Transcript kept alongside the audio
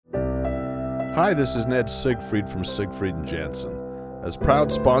Hi, this is Ned Siegfried from Siegfried and Jensen. As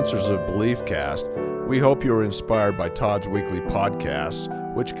proud sponsors of BeliefCast, we hope you are inspired by Todd's weekly podcasts,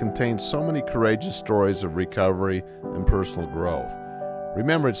 which contain so many courageous stories of recovery and personal growth.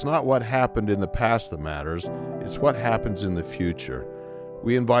 Remember, it's not what happened in the past that matters, it's what happens in the future.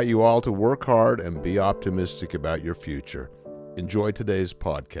 We invite you all to work hard and be optimistic about your future. Enjoy today's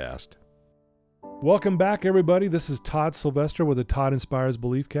podcast. Welcome back, everybody. This is Todd Sylvester with the Todd Inspires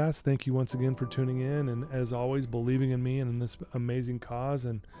BeliefCast. Thank you once again for tuning in, and as always, believing in me and in this amazing cause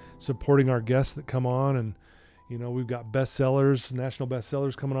and supporting our guests that come on. And, you know, we've got bestsellers, national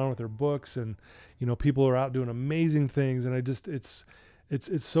bestsellers coming on with their books, and, you know, people are out doing amazing things. And it's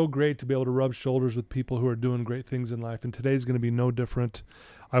so great to be able to rub shoulders with people who are doing great things in life. And today's going to be no different.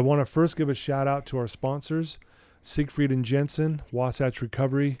 I want to first give a shout out to our sponsors, Siegfried and Jensen, Wasatch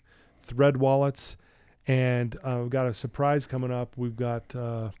Recovery, Thread Wallets, and we've got a surprise coming up. We've got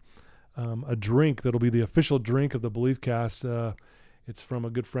a drink that'll be the official drink of the BeliefCast. It's from a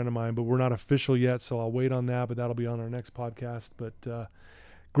good friend of mine, but we're not official yet, so I'll wait on that, but that'll be on our next podcast. But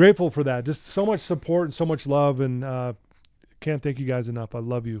grateful for that. Just so much support and so much love, and can't thank you guys enough. I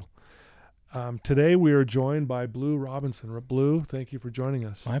love you. Today we are joined by Blu Robinson. Blu, thank you for joining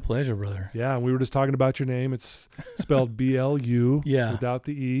us. My pleasure, brother. Yeah, and we were just talking about your name. It's spelled B-L-U without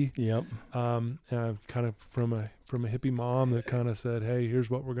the E. Yep. Kind of from a hippie mom that kind of said, hey, here's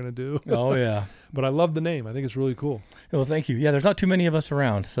what we're going to do. Oh, yeah. But I love the name. I think it's really cool. Well, thank you. Yeah, there's not too many of us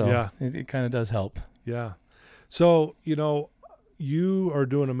around, so yeah. it kind of does help. Yeah. So, you know, you are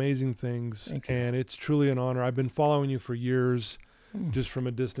doing amazing things, and it's truly an honor. I've been following you for years. Just from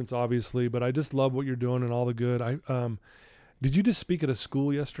a distance, obviously, but I just love what you're doing and all the good. Did you just speak at a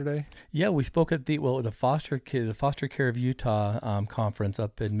school yesterday? Yeah, we spoke at the Foster Care of Utah conference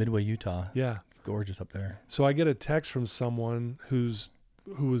up in Midway, Utah. Yeah, gorgeous up there. So I get a text from someone who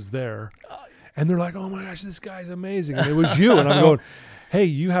was there, and they're like, "Oh my gosh, this guy's amazing!" And it was you, and I'm going, "Hey,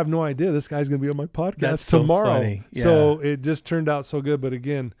 you have no idea this guy's going to be on my podcast tomorrow." So funny. Yeah. So it just turned out so good. But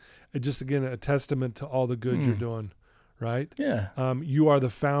again, a testament to all the good you're doing. Right? Yeah. You are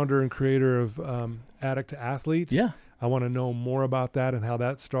the founder and creator of Addict to Athlete. Yeah. I want to know more about that and how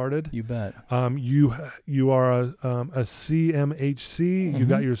that started. You bet. You are a CMHC. You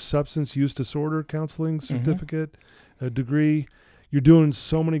got your substance use disorder counseling certificate, a degree. You're doing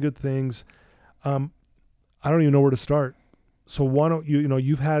so many good things. I don't even know where to start. So why don't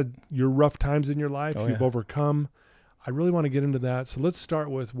you've had your rough times in your life. You've overcome. I really want to get into that. So let's start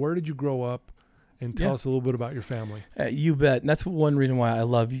with, where did you grow up? And tell us a little bit about your family. You bet. And that's one reason why I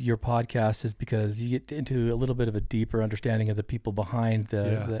love your podcast, is because you get into a little bit of a deeper understanding of the people behind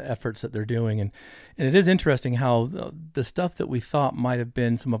the efforts that they're doing. And it is interesting how the stuff that we thought might have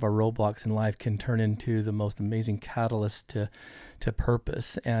been some of our roadblocks in life can turn into the most amazing catalyst to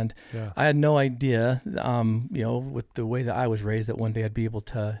purpose. And I had no idea, with the way that I was raised, that one day I'd be able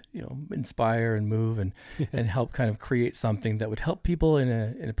to, inspire and move and help kind of create something that would help people in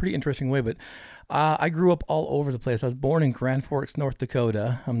a pretty interesting way. But I grew up all over the place. I was born in Grand Forks, North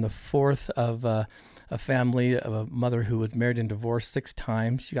Dakota. I'm the fourth of a family of a mother who was married and divorced 6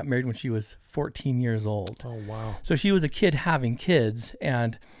 times. She got married when she was 14 years old. Oh, wow. So she was a kid having kids.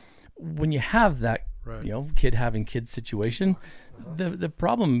 And when you have that, kid having kids situation, the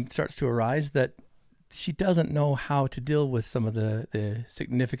problem starts to arise that she doesn't know how to deal with some of the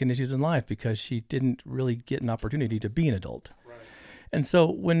significant issues in life, because she didn't really get an opportunity to be an adult. Right. And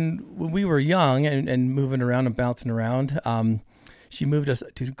so when we were young and moving around and bouncing around, she moved us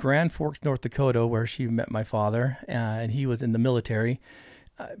to Grand Forks, North Dakota, where she met my father, and he was in the military.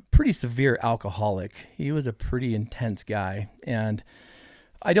 Pretty severe alcoholic. He was a pretty intense guy, and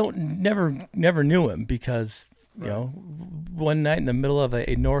I never knew him, because one night in the middle of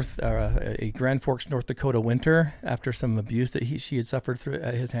a Grand Forks, North Dakota winter, after some abuse that she had suffered through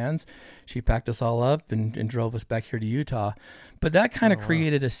at his hands, she packed us all up and drove us back here to Utah. But that kind of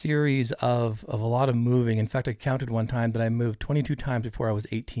created a series of a lot of moving. In fact, I counted one time that I moved 22 times before I was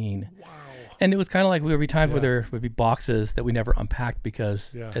 18. Wow. And it was kind of like, there would be times where there would be boxes that we never unpacked,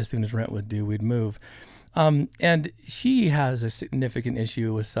 because as soon as rent was due, we'd move. And she has a significant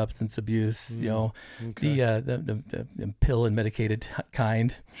issue with substance abuse, the pill and medicated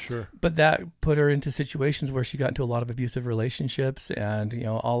kind. Sure. But that put her into situations where she got into a lot of abusive relationships, and,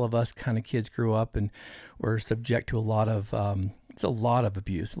 all of us kind of kids grew up and were subject to a lot of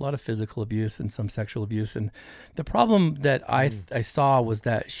abuse, a lot of physical abuse and some sexual abuse. And the problem that I saw was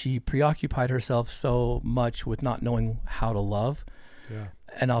that she preoccupied herself so much with not knowing how to love. Yeah.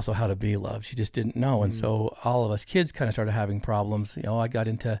 and also how to be loved. She just didn't know. And so all of us kids kind of started having problems. I got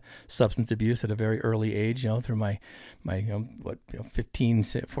into substance abuse at a very early age, through my 14, 15,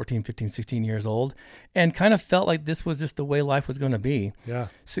 16 years old, and kind of felt like this was just the way life was going to be. Yeah.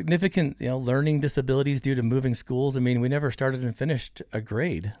 Significant, learning disabilities due to moving schools. I mean, we never started and finished a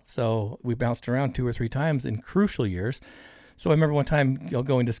grade. So we bounced around 2 or 3 times in crucial years. So I remember one time,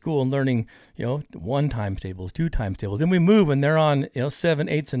 going to school and learning, 1 times tables, 2 times tables. Then we move and they're on, 7,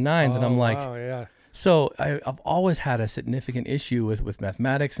 8s, and 9s. And I'm like, wow, yeah. So I've always had a significant issue with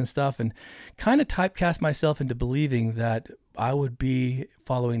mathematics and stuff, and kind of typecast myself into believing that I would be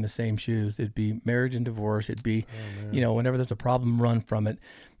following the same shoes. It'd be marriage and divorce. It'd be, whenever there's a problem, run from it.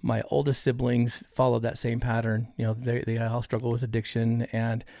 My oldest siblings followed that same pattern. They all struggle with addiction.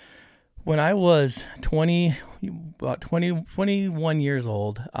 And when I was 21 years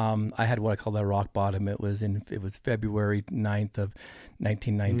old, I had what I call a rock bottom. It was February 9th of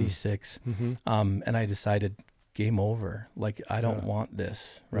 1996. And I decided, game over. Like, I don't want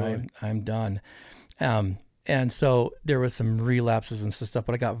this, right? I'm done. And so there was some relapses and stuff,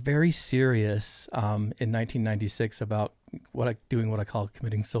 but I got very serious in 1996 about what I call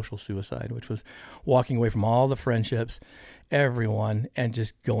committing social suicide, which was walking away from all the friendships, everyone, and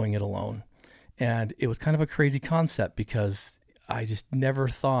just going it alone. And it was kind of a crazy concept because I just never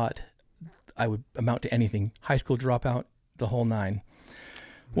thought I would amount to anything. High school dropout, the whole 9.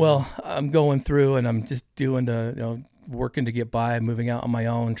 Well, I'm going through and I'm just doing working to get by, moving out on my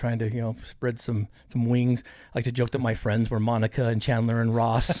own, trying to, spread some wings. I like to joke that my friends were Monica and Chandler and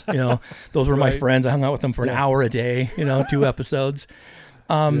Ross. Those were my friends. I hung out with them for an hour a day, 2 episodes.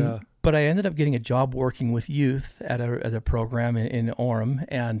 But I ended up getting a job working with youth at a program in Orem,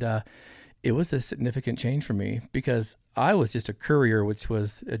 and it was a significant change for me because I was just a courier, which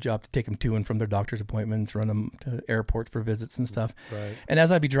was a job to take them to and from their doctor's appointments, run them to airports for visits and stuff. Right. And as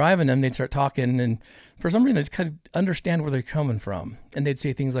I'd be driving them, they'd start talking, and for some reason, I just kind of understand where they're coming from. And they'd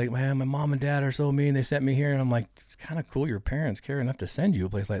say things like, "Man, my mom and dad are so mean. They sent me here." And I'm like, "It's kind of cool. Your parents care enough to send you a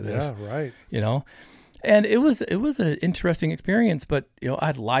place like this." Yeah, right. And it was an interesting experience, but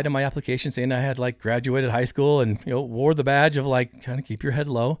I'd lied in my application saying I had graduated high school and wore the badge of kind of keep your head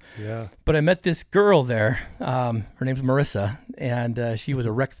low. Yeah. But I met this girl there. Her name's Marissa, and she was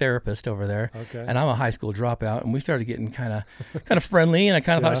a rec therapist over there. Okay. And I'm a high school dropout, and we started getting kind of friendly, and I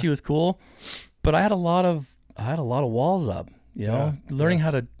kind of thought she was cool. But I had a lot of walls up. Learning how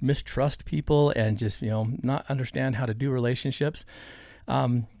to mistrust people and just not understand how to do relationships.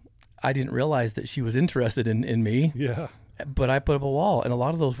 I didn't realize that she was interested in me. Yeah. But I put up a wall, and a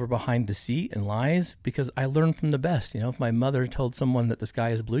lot of those were behind deceit and lies because I learned from the best. If my mother told someone that the sky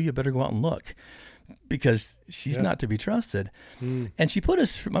is blue, you better go out and look because she's not to be trusted. And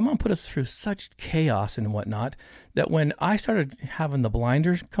my mom put us through such chaos and whatnot that when I started having the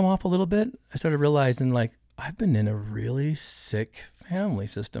blinders come off a little bit, I started realizing I've been in a really sick family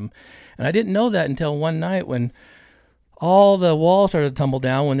system. And I didn't know that until one night when all the walls started to tumble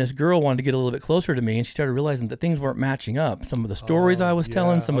down when this girl wanted to get a little bit closer to me, and she started realizing that things weren't matching up. Some of the stories I was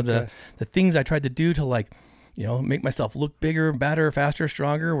telling, some of the things I tried to do to make myself look bigger, better, faster,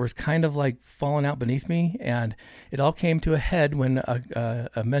 stronger was kind of falling out beneath me. And it all came to a head when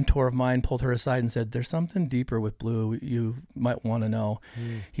a mentor of mine pulled her aside and said, "There's something deeper with Blue you might want to know.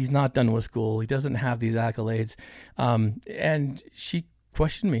 He's not done with school. He doesn't have these accolades." And she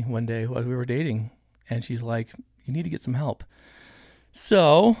questioned me one day while we were dating, and she's like, "You need to get some help."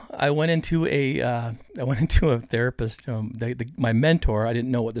 So I went into a therapist. My mentor, I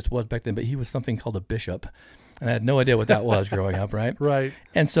didn't know what this was back then, but he was something called a bishop, and I had no idea what that was growing up, right? Right.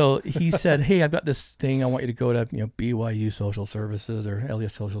 And so he said, "Hey, I've got this thing. I want you to go to BYU Social Services or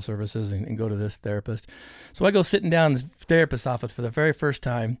Elias Social Services and go to this therapist." So I go sitting down in the therapist's office for the very first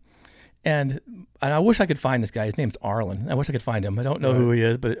time. And I wish I could find this guy. His name's Arlen. I wish I could find him. I don't know who he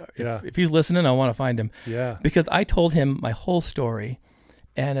is, but if he's listening, I want to find him. Yeah. Because I told him my whole story.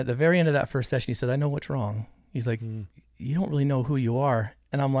 And at the very end of that first session, he said, "I know what's wrong." He's like, "You don't really know who you are."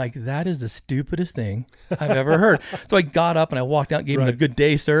 And I'm like, that is the stupidest thing I've ever heard. So I got up and I walked out, gave him the "Good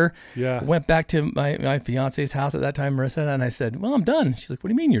day, sir." Yeah. Went back to my fiance's house at that time, Marissa, and I said, "Well, I'm done." She's like, "What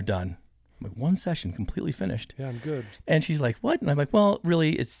do you mean you're done?" I'm like, "One session, completely finished." Yeah, I'm good. And she's like, "What?" And I'm like, "Well,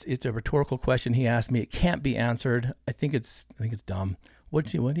 really, it's a rhetorical question he asked me. It can't be answered. I think it's dumb." What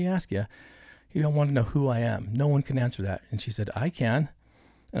did he ask you? He wanted to know who I am. No one can answer that. And she said, "I can."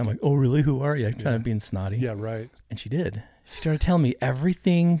 And I'm like, "Oh, really? Who are you?" Trying to be snotty. Yeah, right. And she did. She started telling me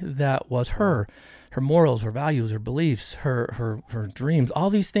everything that was her morals, her values, her beliefs, her dreams,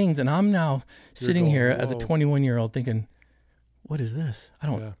 all these things. And I'm now sitting here as a 21-year-old thinking, what is this? I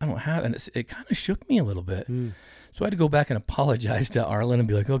don't have, and it kind of shook me a little bit. So I had to go back and apologize to Arlen and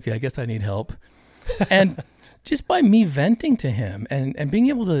be like, okay, I guess I need help. And just by me venting to him and being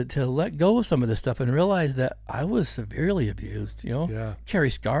able to let go of some of this stuff and realize that I was severely abused, carry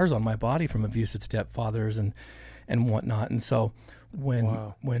scars on my body from abusive stepfathers and whatnot. And so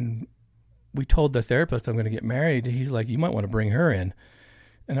when we told the therapist I'm going to get married, he's like, you might want to bring her in.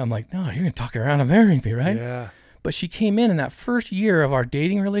 And I'm like, no, you're going to talk her around and marry me, right? Yeah. But she came in that first year of our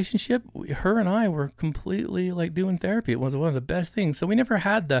dating relationship, her and I were completely like doing therapy. It was one of the best things. So we never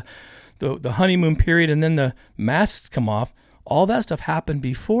had the honeymoon period and then the masks come off. All that stuff happened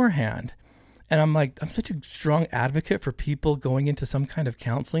beforehand. And I'm like, I'm such a strong advocate for people going into some kind of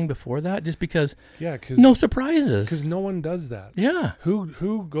counseling before that, just because no surprises. Because no one does that. Yeah.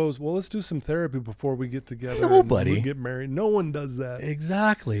 Who goes, well, let's do some therapy before we get together. Nobody. And we get married. No one does that.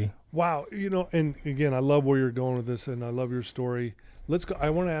 Exactly. Wow. And again, I love where you're going with this, and I love your story. Let's go. I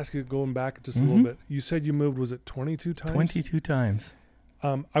want to ask you, going back just a little bit. You said you moved, was it 22 times? 22 times.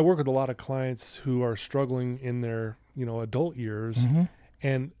 I work with a lot of clients who are struggling in their, adult years.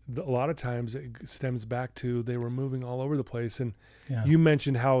 And a lot of times it stems back to they were moving all over the place. And you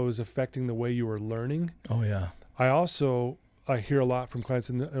mentioned how it was affecting the way you were learning. Oh, yeah. I hear a lot from clients,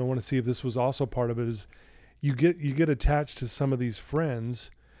 and I want to see if this was also part of it, is you get attached to some of these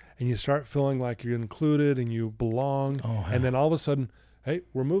friends and you start feeling like you're included and you belong. Oh, and then all of a sudden, hey,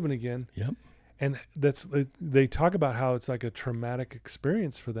 we're moving again. Yep. And they talk about how it's like a traumatic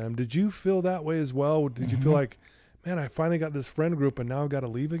experience for them. Did you feel that way as well? Did you feel like, man, I finally got this friend group and now I've got to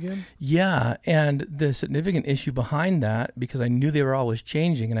leave again? Yeah. And the significant issue behind that, because I knew they were always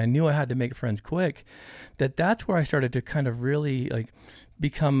changing and I knew I had to make friends quick, that's where I started to kind of really like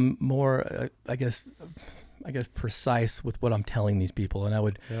become more, I guess, precise with what I'm telling these people. And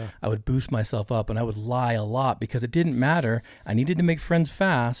I would boost myself up and I would lie a lot because it didn't matter. I needed to make friends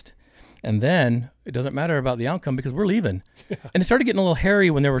fast. And then it doesn't matter about the outcome because we're leaving. Yeah. And it started getting a little hairy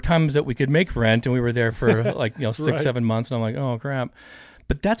when there were times that we could make rent and we were there for 6-7 months. And I'm like, oh, crap.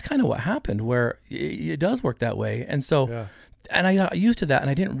 But that's kind of what happened, where it does work that way. And so, and I got used to that. And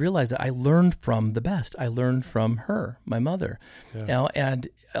I didn't realize that I learned from the best. I learned from her, my mother, and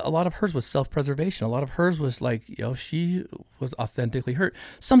a lot of hers was self-preservation. A lot of hers was like, she was authentically hurt.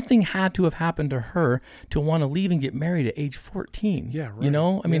 Something had to have happened to her to want to leave and get married at age 14. Yeah, right.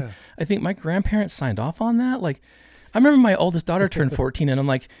 I mean, I think my grandparents signed off on that. Like, I remember my oldest daughter turned 14 and I'm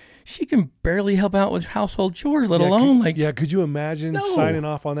like, she can barely help out with household chores, let alone could you imagine signing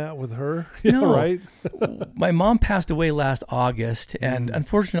off on that with her? No. Right? My mom passed away last August. And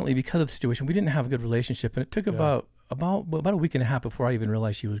unfortunately, because of the situation, we didn't have a good relationship. And it took about a week and a half before I even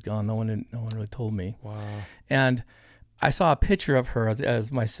realized she was gone. No one really told me. Wow. And I saw a picture of her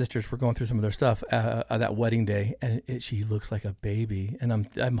as my sisters were going through some of their stuff that wedding day, and she looks like a baby. And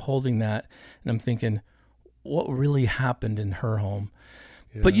I'm holding that, and I'm thinking, what really happened in her home?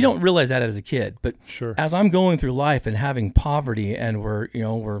 Yeah. But you don't realize that as a kid. But as I'm going through life and having poverty, and we're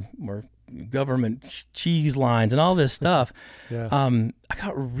government cheese lines and all this stuff, I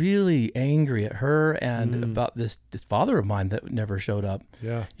got really angry at her and about this father of mine that never showed up.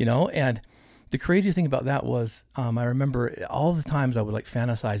 And the crazy thing about that was I remember all the times I would like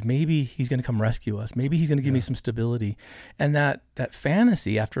fantasize, maybe he's going to come rescue us, maybe he's going to give me some stability, and that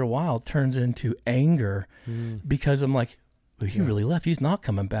fantasy after a while turns into anger because I'm like, he really left. He's not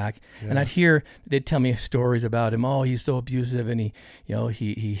coming back. And they'd tell me stories about him. Oh, he's so abusive, and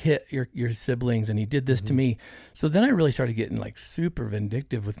he hit your siblings, and he did this to me. So then I really started getting like super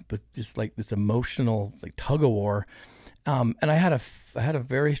vindictive with just like this emotional like tug of war. And I had a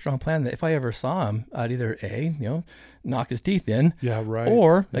very strong plan that if I ever saw him, I'd either knock his teeth in,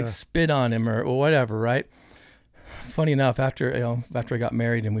 or like spit on him or whatever, right? Funny enough, after I got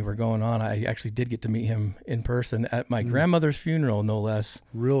married and we were going on, I actually did get to meet him in person at my grandmother's funeral, no less.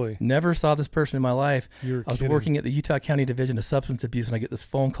 Really? Never saw this person in my life. I was working at the Utah County Division of Substance Abuse, and I get this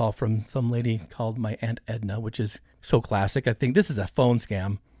phone call from some lady called my Aunt Edna, which is so classic. I think this is a phone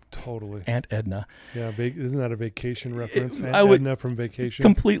scam. Totally. Aunt Edna. Yeah, isn't that a vacation reference? Edna from Vacation?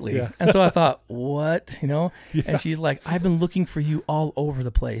 Completely. Yeah. And so I thought, what? And she's like, I've been looking for you all over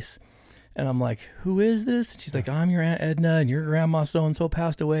the place. And I'm like, who is this? And she's like, I'm your Aunt Edna, and your grandma so-and-so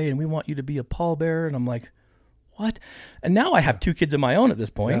passed away, and we want you to be a pallbearer. And I'm like, what? And now I have 2 kids of my own at this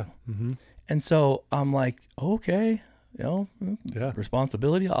point. Yeah. Mm-hmm. And so I'm like, okay,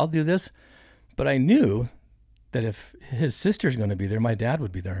 responsibility, I'll do this. But I knew that if his sister's going to be there, my dad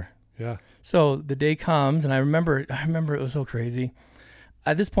would be there. Yeah. So the day comes, and I remember it was so crazy.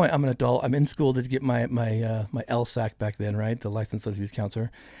 at this point, I'm an adult. I'm in school to get my LSAC back then, right? The licensed abuse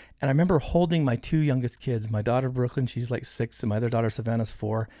counselor. And I remember holding my 2 youngest kids, my daughter Brooklyn, she's like 6, and my other daughter Savannah's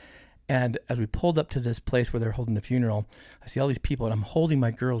 4. And as we pulled up to this place where they're holding the funeral, I see all these people, and I'm holding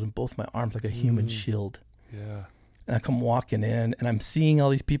my girls in both my arms like a human shield. Yeah. And I come walking in, and I'm seeing all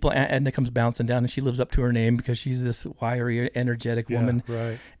these people. And Edna comes bouncing down, and she lives up to her name because she's this wiry, energetic woman.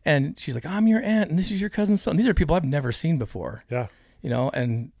 Right. And she's like, I'm your aunt, and this is your cousin's son. These are people I've never seen before. Yeah. You know,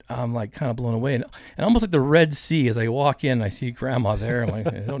 and I'm like kind of blown away. And almost like the Red Sea, as I walk in, I see Grandma there. I'm like,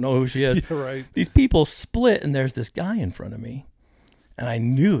 I don't know who she is. Yeah, right. These people split, and there's this guy in front of me. And I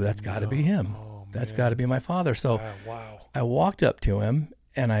knew that's got to be him. Oh, that's got to be my father. So wow. I walked up to him,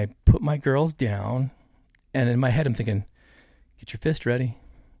 and I put my girls down. And in my head, I'm thinking, get your fist ready.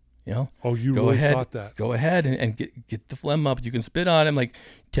 You know? Oh, you go really ahead, thought that. Go ahead and get the phlegm up. You can spit on him. Like,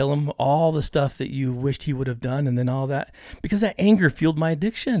 tell him all the stuff that you wished he would have done, and then all that. Because that anger fueled my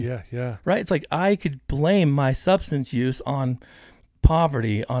addiction. Yeah, yeah. Right? It's like I could blame my substance use on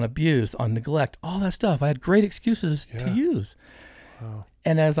poverty, on abuse, on neglect, all that stuff. I had great excuses to use. Wow.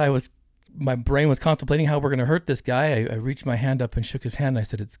 And as my brain was contemplating how we're going to hurt this guy, I reached my hand up and shook his hand. And I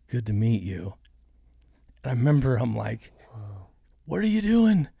said, it's good to meet you. And I remember I'm like, what are you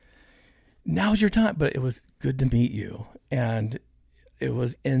doing? Now's your time. But it was good to meet you. And it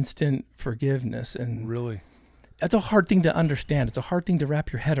was instant forgiveness. And really, that's a hard thing to understand. It's a hard thing to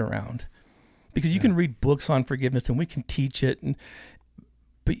wrap your head around, because you can read books on forgiveness and we can teach it.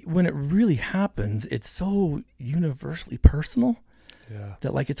 But when it really happens, it's so universally personal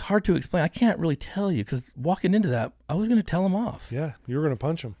that like it's hard to explain. I can't really tell you, because walking into that, I was going to tell him off. Yeah, you were going to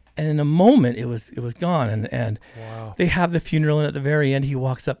punch him. And in a moment, it was gone. And wow. They have the funeral, and at the very end, he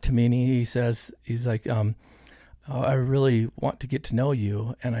walks up to me and he says, he's like, I really want to get to know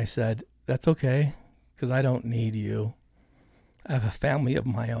you. And I said, that's okay, because I don't need you. I have a family of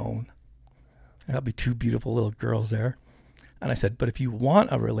my own. I'll be 2 beautiful little girls there. And I said, but if you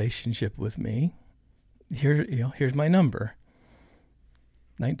want a relationship with me, here's my number.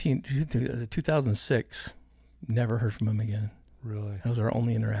 2006, never heard from him again. Really? That was our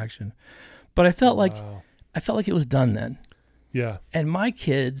only interaction. But I felt like it was done then. Yeah. And my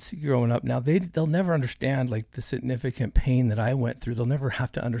kids growing up now, they'll never understand like the significant pain that I went through. They'll never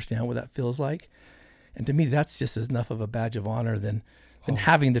have to understand what that feels like. And to me, that's just enough of a badge of honor than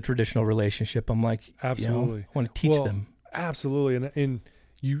having the traditional relationship. I'm like, absolutely. I want to teach them. Absolutely. And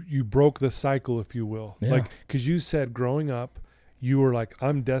you broke the cycle, if you will. Yeah. Like, because you said growing up, you were like,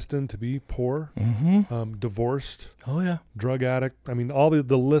 I'm destined to be poor, divorced, drug addict. I mean, all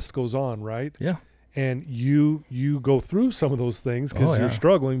the list goes on, right? Yeah. And you go through some of those things because you're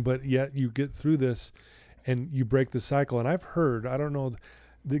struggling, but yet you get through this and you break the cycle. And I've heard, I don't know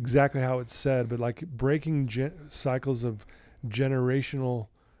exactly how it's said, but like breaking cycles of generational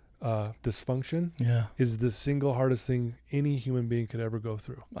dysfunction is the single hardest thing any human being could ever go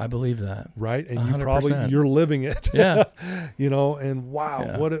through. I believe that. Right? And 100%. you're living it. Yeah. And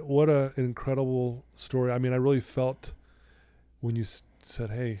wow, what an incredible story. I mean, I really felt when you said,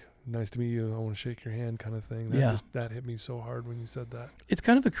 hey, nice to meet you, I want to shake your hand kind of thing. That hit me so hard when you said that. It's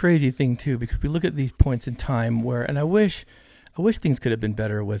kind of a crazy thing too, because we look at these points in time where, and I wish things could have been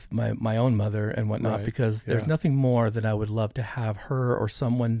better with my own mother and whatnot, because there's nothing more that I would love to have her or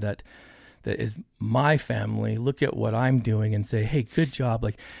someone that is my family look at what I'm doing and say, hey, good job.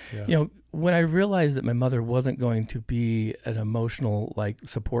 Like, when I realized that my mother wasn't going to be an emotional like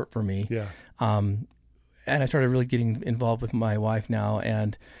support for me, and I started really getting involved with my wife now,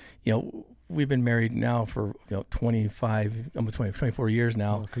 and we've been married now for 24 years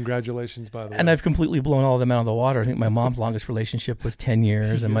now. Well, congratulations, by the way. And I've completely blown all of them out of the water. I think my mom's longest relationship was 10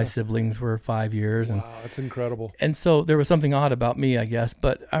 years, and my siblings were 5 years. Wow, that's incredible. And so there was something odd about me, I guess.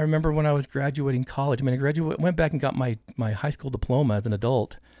 But I remember when I was graduating college. I mean, I went back and got my high school diploma as an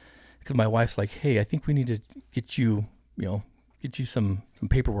adult, because my wife's like, "Hey, I think we need to get you some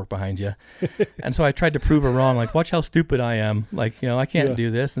paperwork behind you." And so I tried to prove her wrong. Like, watch how stupid I am. Like, I can't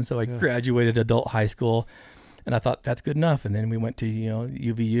do this. And so I graduated adult high school, and I thought that's good enough. And then we went to,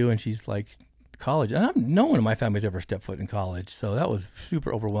 UVU, and she's like, college. And no one in my family's ever stepped foot in college. So that was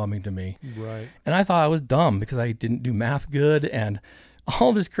super overwhelming to me. Right. And I thought I was dumb because I didn't do math good and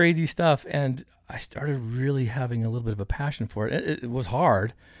all this crazy stuff. And I started really having a little bit of a passion for it. It was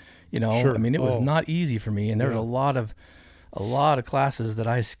hard, Sure. I mean, it was not easy for me. And there was a lot of classes that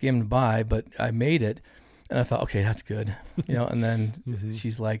I skimmed by, but I made it. And I thought, okay, that's good. And then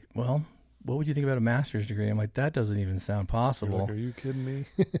she's like, well, what would you think about a master's degree? I'm like, that doesn't even sound possible. You're like, are you kidding me?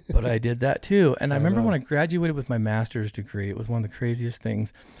 But I did that too. And I remember know. when I graduated with my master's degree, it was one of the craziest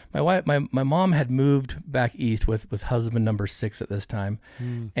things. My mom had moved back east with husband number 6 at this time.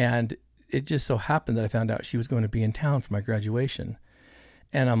 And it just so happened that I found out she was going to be in town for my graduation.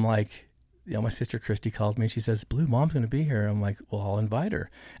 And I'm like, my sister Christy calls me and she says, Blue, Mom's going to be here. I'm like, well, I'll invite her.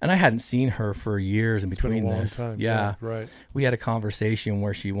 And I hadn't seen her for years in between this. Time. Yeah. Right. We had a conversation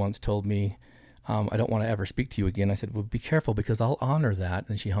where she once told me, I don't want to ever speak to you again. I said, well, be careful because I'll honor that.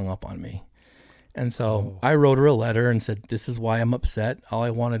 And she hung up on me. And so I wrote her a letter and said, this is why I'm upset. All I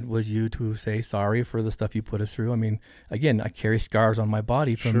wanted was you to say sorry for the stuff you put us through. I mean, again, I carry scars on my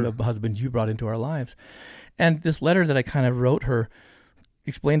body from the husband you brought into our lives. And this letter that I kind of wrote her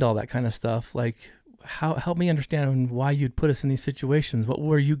explained all that kind of stuff, like help me understand why you'd put us in these situations. What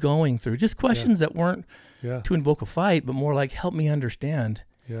were you going through? Just questions that weren't to invoke a fight, but more like help me understand.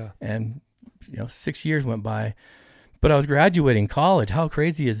 Yeah. And 6 years went by, but I was graduating college. How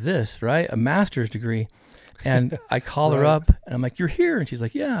crazy is this, right? A master's degree. And I call her up and I'm like, you're here. And she's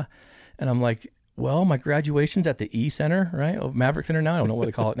like, yeah. And I'm like, well, my graduation's at the E Center, right? Oh, Maverick Center now. I don't know what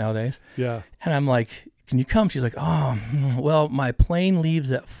they call it nowadays. Yeah. And I'm like, can you come? She's like, oh, well, my plane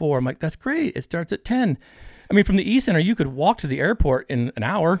leaves at 4. I'm like, that's great. It starts at 10. I mean, from the E Center, you could walk to the airport in an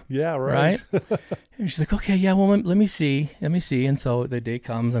hour. Yeah, right. And she's like, okay, yeah, well, let me see. And so the day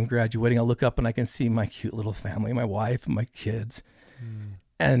comes, I'm graduating. I look up and I can see my cute little family, my wife and my kids.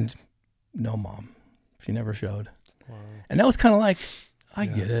 And no mom. She never showed. Wow. And that was kind of like, I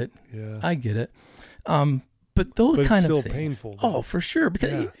get it. Yeah. I get it. But those kind of things. It's still painful. Though. Oh, for sure.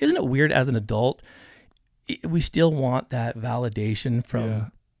 Because isn't it weird as an adult, we still want that validation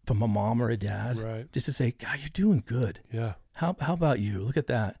from a mom or a dad, right? Just to say, God, you're doing good. Yeah. How about you? Look at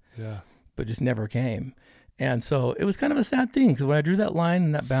that. Yeah. But just never came. And so it was kind of a sad thing because when I drew that line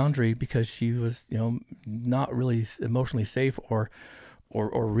and that boundary, because she was, not really emotionally safe or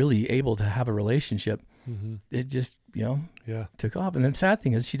really able to have a relationship, it just, took off. And the sad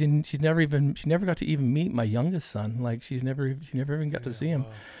thing is she never got to even meet my youngest son. Like she never even got to see him. Wow.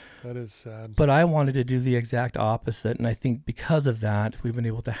 That is sad. But I wanted to do the exact opposite. And I think because of that, we've been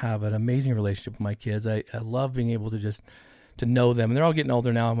able to have an amazing relationship with my kids. I love being able to know them. And they're all getting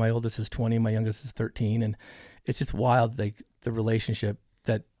older now. My oldest is 20. My youngest is 13. And it's just wild, like the relationship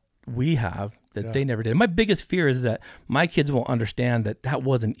that we have that they never did. My biggest fear is that my kids won't understand that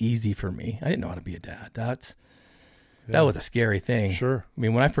wasn't easy for me. I didn't know how to be a dad. That was a scary thing. Sure. I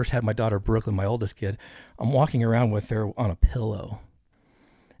mean, when I first had my daughter, Brooklyn, my oldest kid, I'm walking around with her on a pillow.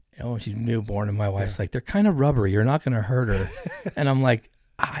 She's newborn, and my wife's like, they're kind of rubbery. You're not going to hurt her. And I'm like,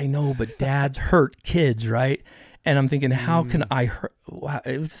 I know, but dads hurt kids, right? And I'm thinking, how can I hurt? Wow,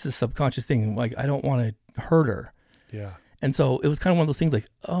 it was just a subconscious thing. Like, I don't want to hurt her. Yeah. And so it was kind of one of those things like,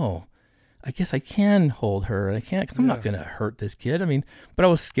 oh, I guess I can hold her. And I can't, because I'm not going to hurt this kid. I mean, but I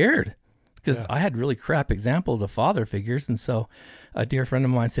was scared because I had really crap examples of father figures. And so a dear friend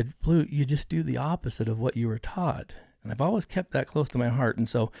of mine said, Blue, you just do the opposite of what you were taught. And I've always kept that close to my heart. And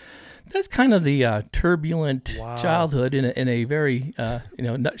so that's kind of the turbulent childhood in a very,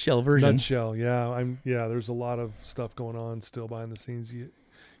 nutshell version. Nutshell, yeah. There's a lot of stuff going on still behind the scenes.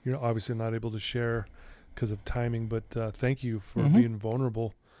 You're obviously not able to share because of timing, but thank you for being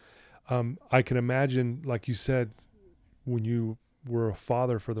vulnerable. I can imagine, like you said, when you were a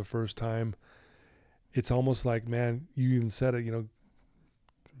father for the first time, it's almost like, man, you even said it,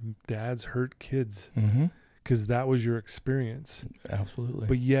 dads hurt kids. Because that was your experience. Absolutely.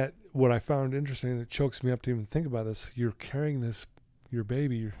 But yet, what I found interesting, and it chokes me up to even think about this, you're carrying your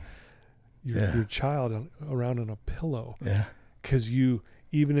baby, your child around on a pillow. Yeah. Because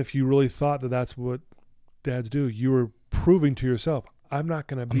even if you really thought that that's what dads do, you were proving to yourself, I'm not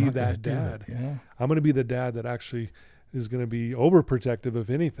going to be that dad. Yeah. I'm going to be the dad that actually is going to be overprotective of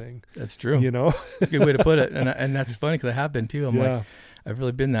anything. That's true. That's a good way to put it. And that's funny because I have been too. I'm like, I've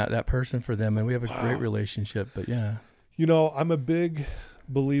really been that person for them, and we have a great relationship. But I'm a big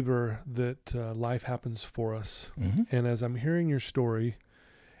believer that life happens for us. And as I'm hearing your story,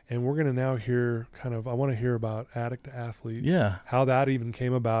 and we're going to now hear I want to hear about Addict to Athlete. Yeah. How that even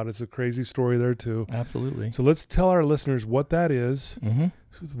came about. It's a crazy story there too. Absolutely. So let's tell our listeners what that is.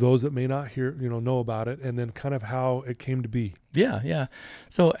 Those that may not hear, know about it, and then kind of how it came to be. Yeah.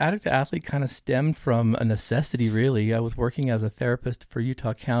 So Addict to Athlete kind of stemmed from a necessity, really. I was working as a therapist for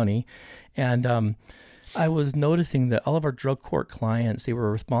Utah County, and I was noticing that all of our drug court clients, they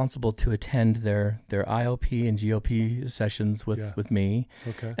were responsible to attend their IOP and GOP sessions with me.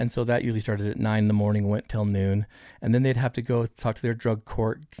 Okay. And so that usually started at 9 in the morning, went till noon. And then they'd have to go talk to their drug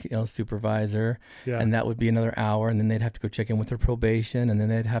court supervisor. Yeah. And that would be another hour. And then they'd have to go check in with their probation. And then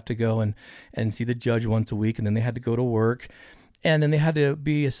they'd have to go and see the judge once a week. And then they had to go to work. And then they had to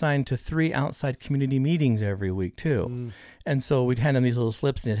be assigned to 3 outside community meetings every week, too. Mm. And so we'd hand them these little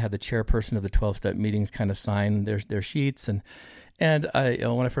slips, and they'd have the chairperson of the 12-step meetings kind of sign their sheets. And I,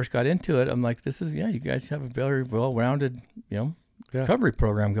 when I first got into it, I'm like, this is, you guys have a very well-rounded, recovery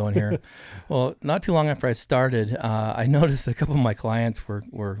program going here. Well, not too long after I started, I noticed a couple of my clients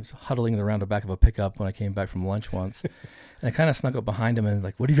were huddling around the back of a pickup when I came back from lunch once. And I kind of snuck up behind them and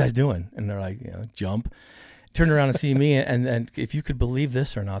like, what are you guys doing? And they're like, jump. Turned around to see me, and if you could believe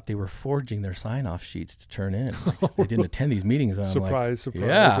this or not, they were forging their sign-off sheets to turn in. Like, they didn't attend these meetings. And Surprise,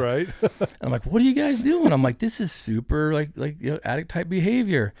 yeah. Right? I'm like, what are you guys doing? I'm like, this is super addict-type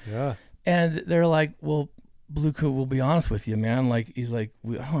behavior. Yeah. And they're like, well, Blue Coot, we'll be honest with you, man. Like, he's like,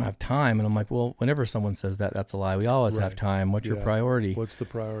 I don't have time. And I'm like, well, whenever someone says that, that's a lie. We always have time. What's your priority? What's the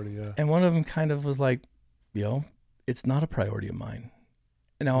priority? Yeah. And one of them kind of was like, it's not a priority of mine.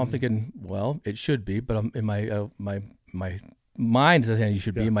 And now I'm thinking, well, it should be, but I'm in my mind says you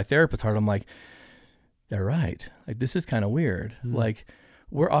should be. In my therapist's heart, I'm like, they're right. Like, this is kind of weird. Like,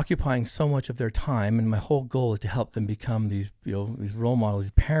 we're occupying so much of their time, and my whole goal is to help them become these role models,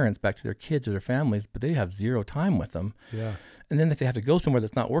 these parents back to their kids or their families, but they have zero time with them. Yeah. And then if they have to go somewhere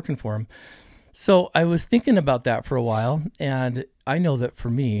that's not working for them. So I was thinking about that for a while, and I know that for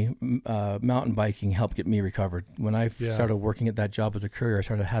me, mountain biking helped get me recovered. When I started working at that job as a courier, I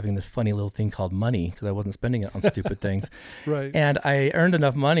started having this funny little thing called money because I wasn't spending it on stupid things. Right. And I earned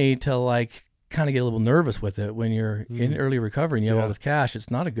enough money to like kind of get a little nervous with it. When you're in early recovery and you have all this cash, it's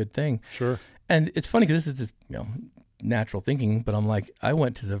not a good thing. Sure. And it's funny because this is just, natural thinking, but I'm like, I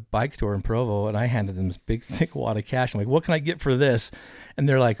went to the bike store in Provo and I handed them this big thick wad of cash. I'm like, what can I get for this? And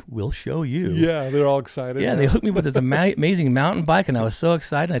they're like, we'll show you. Yeah, they're all excited. Yeah, and they hooked me with this amazing mountain bike, and I was so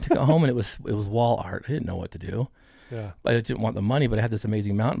excited. I took it home, and it was wall art. I didn't know what to do. Yeah, I didn't want the money, but I had this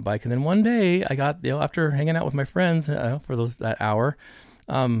amazing mountain bike. And then one day, I got after hanging out with my friends for that hour,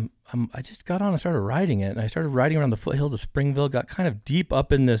 I just got on and started riding it, and I started riding around the foothills of Springville. Got kind of deep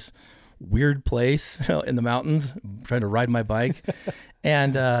up in this weird place in the mountains, trying to ride my bike.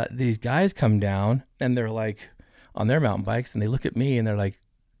 And these guys come down, and they're like on their mountain bikes, and they look at me, and they're like,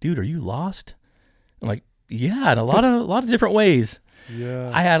 dude, are you lost? I'm like, yeah, in a lot of different ways. Yeah.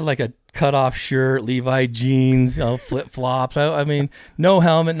 I had like a cut-off shirt, Levi jeans, flip-flops. I mean, no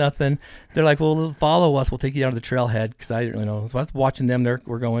helmet, nothing. They're like, well, follow us. We'll take you down to the trailhead, because I didn't really know. So I was watching them.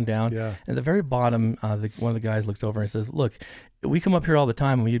 We're going down. Yeah. And at the very bottom, one of the guys looks over and says, look, we come up here all the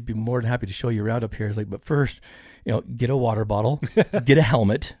time, and we'd be more than happy to show you around up here. It's like, but first, get a water bottle, get a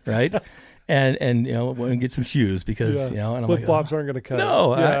helmet, right? And get some shoes, because, and I'm like, flip-flops aren't going to cut it.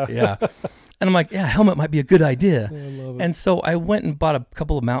 No, Yeah. And I'm like, helmet might be a good idea. I love it. And so I went and bought a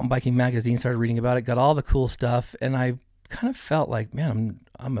couple of mountain biking magazines, started reading about it, got all the cool stuff, and I kind of felt like, man,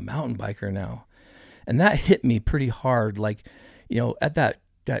 I'm a mountain biker now. And that hit me pretty hard. Like, at that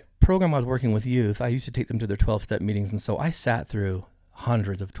program I was working with youth, I used to take them to their 12-step meetings, and so I sat through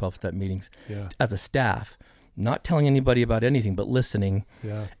hundreds of 12-step meetings as a staff, not telling anybody about anything, but listening.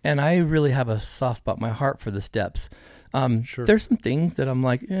 Yeah. And I really have a soft spot in my heart for the steps. Sure. There's some things that I'm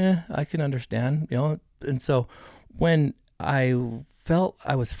like, I can understand, And so when I felt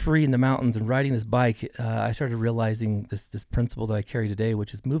I was free in the mountains and riding this bike, I started realizing this principle that I carry today,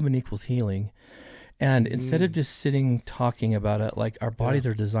 which is movement equals healing. And instead of just sitting talking about it, like our bodies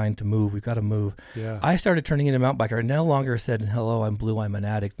are designed to move, we've got to move. Yeah. I started turning into a mountain biker. I no longer said, hello, I'm Blue, I'm an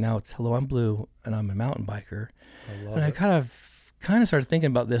addict. Now it's, hello, I'm Blue, and I'm a mountain biker. I love And I kind of started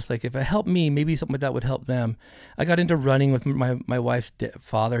thinking about this, like if it helped me, maybe something like that would help them. I got into running with my wife's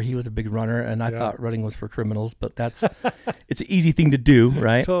father. He was a big runner, and I thought running was for criminals, but it's an easy thing to do,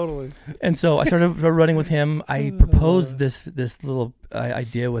 right? Totally. And so I started running with him. I proposed this little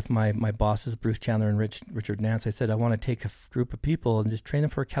idea with my bosses, Bruce Chandler and Richard Nance. I said, I want to take a group of people and just train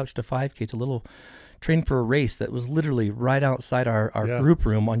them for a couch to 5K. It's a little train for a race that was literally right outside our group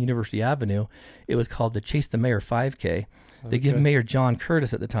room on University Avenue. It was called the Chase the Mayor 5K. They give Mayor John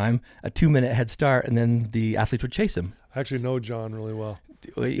Curtis at the time a 2-minute head start, and then the athletes would chase him. I actually know John really well.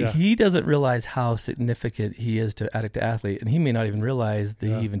 He doesn't realize how significant he is to addict to athlete, and he may not even realize that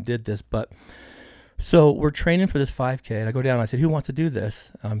he even did this. But So we're training for this 5K, and I go down and I said, who wants to do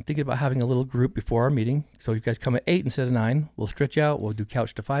this? I'm thinking about having a little group before our meeting. So you guys come at 8 instead of 9. We'll stretch out. We'll do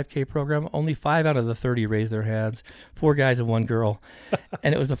couch to 5K program. Only 5 out of the 30 raised their hands, 4 guys and 1 girl.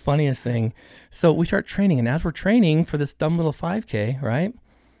 And it was the funniest thing. So we start training, and as we're training for this dumb little 5K, right,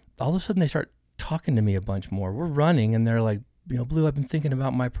 all of a sudden they start talking to me a bunch more. We're running, and they're like, Blue, I've been thinking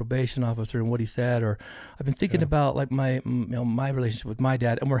about my probation officer and what he said, or I've been thinking about like my relationship with my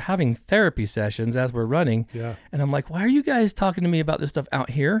dad, and we're having therapy sessions as we're running. Yeah. And I'm like, why are you guys talking to me about this stuff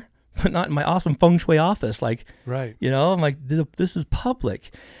out here, but not in my awesome feng shui office? Like, right. I'm like, this is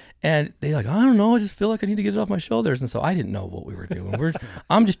public. And they're like, I don't know, I just feel like I need to get it off my shoulders. And so I didn't know what we were doing.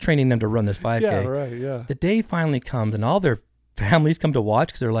 I'm just training them to run this 5K. Yeah, right, yeah. The day finally comes, and all their families come to watch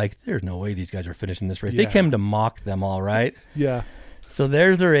because they're like, there's no way these guys are finishing this race. Yeah. They came to mock them, all right? Yeah. So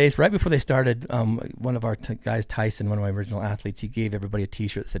there's the race. Right before they started, one of our guys, Tyson, one of my original athletes, he gave everybody a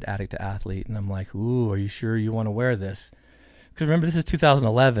T-shirt that said "Addict to Athlete," and I'm like, "Ooh, are you sure you want to wear this?" Because remember, this is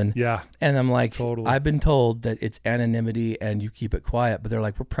 2011. Yeah. And I'm like, totally. I've been told that it's anonymity and you keep it quiet, but they're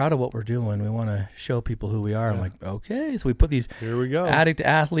like, we're proud of what we're doing. We want to show people who we are. Yeah. I'm like, okay. So we put these Here we go. Addict to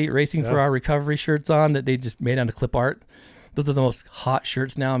Athlete Racing for Our Recovery shirts on that they just made out of clip art. Those are the most hot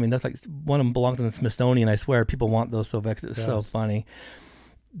shirts now. I mean, that's like one of them belongs in the Smithsonian. I swear people want those so bad 'cause it's so funny.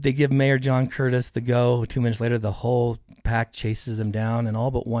 They give Mayor John Curtis the go. 2 minutes later, the whole pack chases him down, and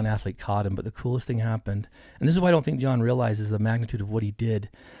all but one athlete caught him. But the coolest thing happened, and this is why I don't think John realizes the magnitude of what he did.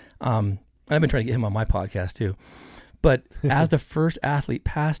 And I've been trying to get him on my podcast too. But as the first athlete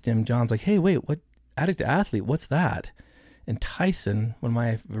passed him, John's like, hey, wait, what? Addict to Athlete, what's that? And Tyson, one of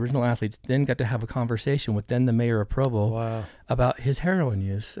my original athletes, then got to have a conversation with then the mayor of Provo about his heroin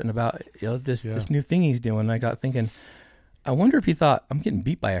use and about this new thing he's doing. And I got thinking, I wonder if he thought, I'm getting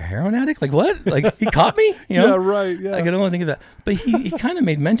beat by a heroin addict? Like, what? Like, he caught me? Yeah, right, yeah. I could only think of that. But he kind of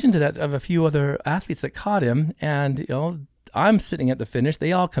made mention to that of a few other athletes that caught him. And, I'm sitting at the finish.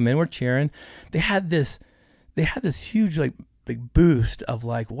 They all come in. We're cheering. They had this huge, like, big boost of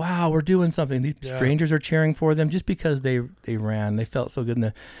like, wow, we're doing something. These strangers are cheering for them just because they ran. They felt so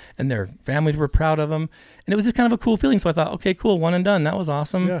good, and their families were proud of them. And it was just kind of a cool feeling. So I thought, okay, cool, one and done. That was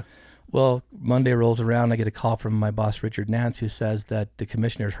awesome. Yeah. Well, Monday rolls around. I get a call from my boss, Richard Nance, who says that the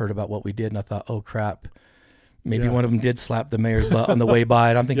commissioners heard about what we did. And I thought, oh, crap. Maybe one of them did slap the mayor's butt on the way by.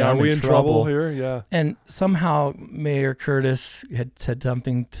 And I'm thinking, are we in trouble here? Yeah. And somehow Mayor Curtis had said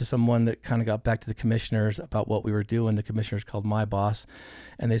something to someone that kind of got back to the commissioners about what we were doing. The commissioners called my boss,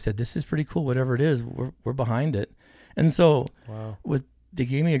 and they said, this is pretty cool. Whatever it is, we're behind it. And so they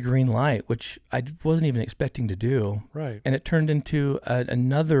gave me a green light, which I wasn't even expecting to do. Right. And it turned into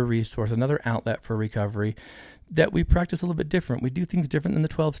another resource, another outlet for recovery that we practice a little bit different. We do things different than the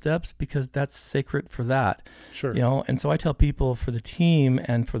 12 steps because that's sacred for that. Sure. And so I tell people for the team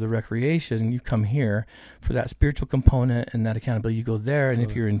and for the recreation, you come here for that spiritual component and that accountability. You go there, and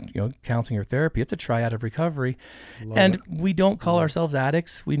if you're in counseling or therapy, it's a triad of recovery. We don't call ourselves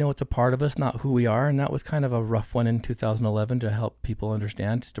addicts. We know it's a part of us, not who we are. And that was kind of a rough one in 2011 to help people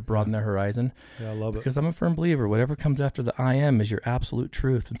understand, just to broaden their horizon. Yeah, I love it. Because I'm a firm believer, whatever comes after the I am is your absolute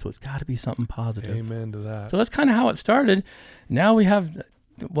truth. And so it's got to be something positive. Amen to that. So that's kind of how it started. Now we have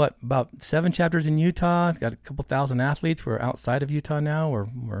about 7 chapters in Utah. Got a couple thousand athletes. We're outside of Utah now.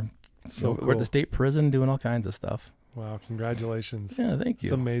 We're at the state prison doing all kinds of stuff. Wow, congratulations. Yeah, thank you.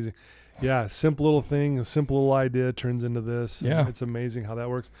 It's amazing. Yeah, simple little thing, a simple little idea turns into this. Yeah. It's amazing how that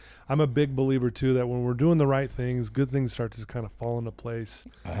works. I'm a big believer too that when we're doing the right things, good things start to kind of fall into place.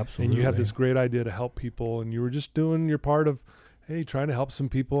 Absolutely. And you had this great idea to help people, and you were just doing your part of, hey, trying to help some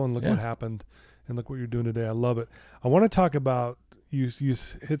people, and look what happened. And look what you're doing today. I love it. I want to talk about, you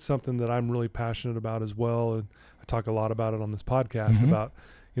hit something that I'm really passionate about as well. And I talk a lot about it on this podcast about,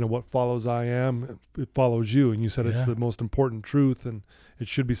 what follows I am, it follows you. And you said it's the most important truth, and it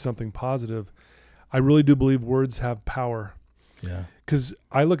should be something positive. I really do believe words have power. Yeah. Because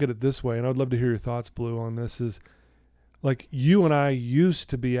I look at it this way, and I'd love to hear your thoughts, Blue, on this, is like you and I used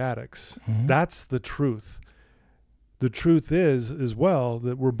to be addicts. That's the truth. The truth is, as well,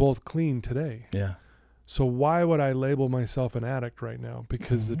 that we're both clean today. Yeah. So why would I label myself an addict right now?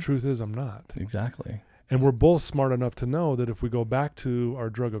 Because the truth is I'm not. Exactly. And we're both smart enough to know that if we go back to our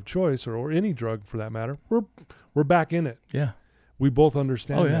drug of choice, or any drug for that matter, we're back in it. Yeah. We both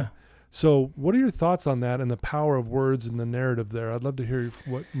understand that. Yeah. So what are your thoughts on that and the power of words and the narrative there? I'd love to hear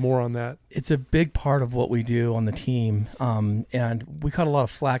more on that. It's a big part of what we do on the team. And we caught a lot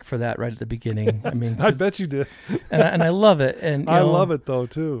of flack for that right at the beginning. I mean, I bet you did. and I love it. And I love it though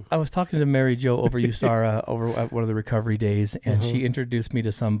too. I was talking to Mary Jo over USARA over at one of the recovery days, and she introduced me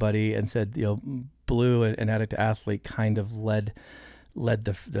to somebody and said, Blue and Addict to Athlete kind of led led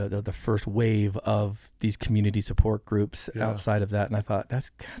the first wave of these community support groups outside of that. And I thought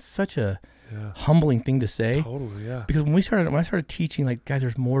that's such a humbling thing to say. Totally, yeah. Because when I started teaching, like, guys,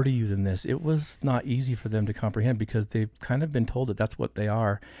 there's more to you than this, it was not easy for them to comprehend because they've kind of been told that that's what they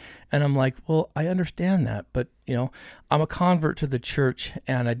are. And I'm like, well, I understand that, but I'm a convert to the church,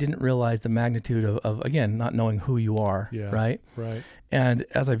 and I didn't realize the magnitude of again, not knowing who you are, right? Right. And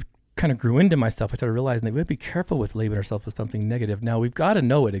as I kind of grew into myself, I started realizing that we have to be careful with labeling ourselves with something negative. Now, we've got to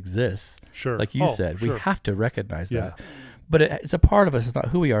know it exists. Sure. Like you said, sure. we have to recognize that. But it's a part of us. It's not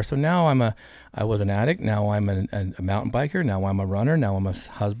who we are. So now I was an addict. Now I'm a mountain biker. Now I'm a runner. Now I'm a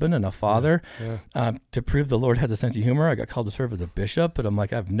husband and a father. To prove the Lord has a sense of humor, I got called to serve as a bishop, but I'm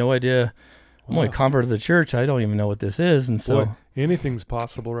like, I have no idea. I'm only a convert to the church. I don't even know what this is. And so boy, anything's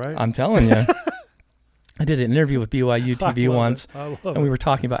possible, right? I'm telling you. I did an interview with BYU TV once, and we were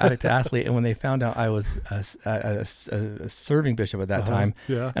talking about addict to athlete. And when they found out I was a serving bishop at that time,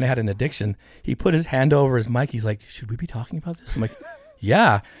 and I had an addiction, he put his hand over his mic. He's like, "Should we be talking about this?" I'm like,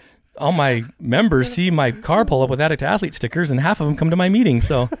 "Yeah." All my members see my car pull up with addict to athlete stickers, and half of them come to my meeting,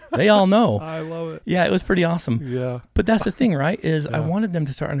 so they all know. I love it. Yeah, it was pretty awesome. Yeah. But that's the thing, right? Is I wanted them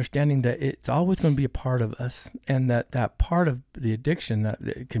to start understanding that it's always going to be a part of us, and that part of the addiction that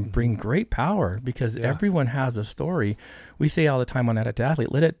it can bring great power because everyone has a story. We say all the time on addict to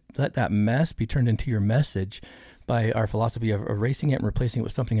athlete, let that mess be turned into your message. By our philosophy of erasing it and replacing it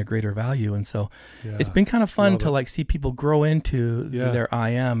with something of greater value. And so it's been kind of fun to like see people grow into their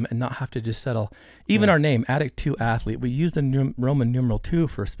I am and not have to just settle. Even our name, addict to athlete, we use the Roman numeral 2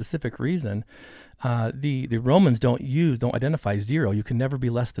 for a specific reason. The Romans don't identify 0. You can never be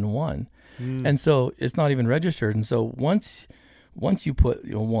less than 1. And so it's not even registered. And so once you put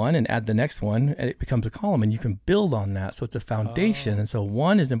 1 and add the next one, it becomes a column and you can build on that. So it's a foundation. And so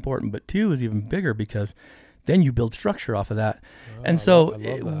 1 is important, but 2 is even bigger because then you build structure off of that. And so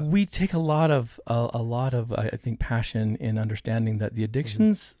we take a lot of I think passion in understanding that the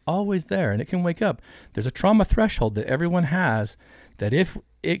addiction's always there and it can wake up. There's a trauma threshold that everyone has that if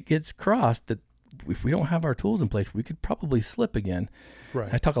it gets crossed, that if we don't have our tools in place, we could probably slip again.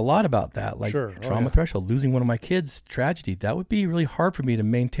 Right. I talk a lot about that, like trauma threshold, losing one of my kids, tragedy. That would be really hard for me to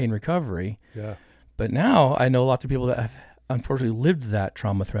maintain recovery. Yeah. But now I know lots of people that have unfortunately lived that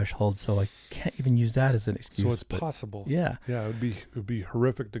trauma threshold, so I can't even use that as an excuse. So it's possible. Yeah. Yeah, it would be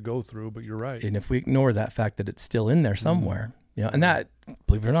horrific to go through, but you're right. And if we ignore that fact that it's still in there somewhere, and that,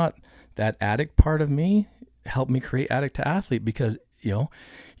 believe it or not, that addict part of me helped me create addict to athlete because,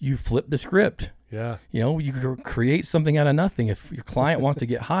 you flip the script. Yeah. You create something out of nothing. If your client wants to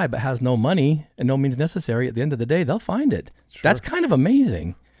get high but has no money and no means necessary, at the end of the day, they'll find it. Sure. That's kind of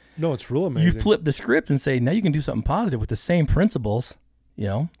amazing. No, it's real amazing. You flip the script and say, now you can do something positive with the same principles,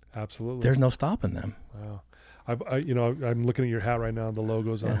 Absolutely. There's no stopping them. Wow. I'm looking at your hat right now, the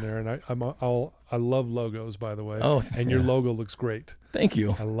logo's on there, and I love logos, by the way. Oh, and your logo looks great. Thank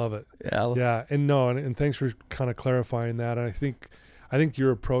you. I love it. Yeah. And thanks for kind of clarifying that. And I think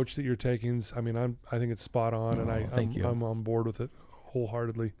your approach that you're taking is, I think it's spot on, and I'm on board with it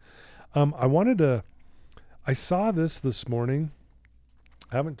wholeheartedly. I saw this morning.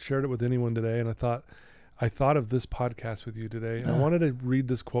 I haven't shared it with anyone today, and I thought of this podcast with you today. And I wanted to read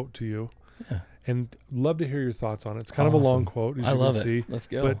this quote to you, and love to hear your thoughts on it. It's kind of a long quote, as you can see. Let's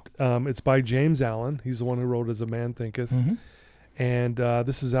go. But it's by James Allen. He's the one who wrote "As a Man Thinketh," and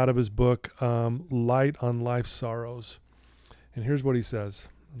this is out of his book, "Light on Life's Sorrows." And here's what he says.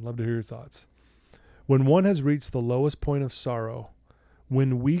 I'd love to hear your thoughts. When one has reached the lowest point of sorrow,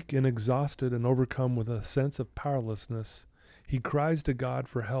 when weak and exhausted and overcome with a sense of powerlessness, he cries to God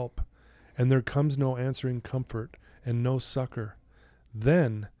for help, and there comes no answering comfort and no succor.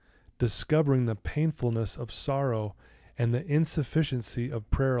 Then, discovering the painfulness of sorrow and the insufficiency of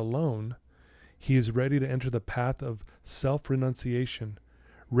prayer alone, he is ready to enter the path of self-renunciation,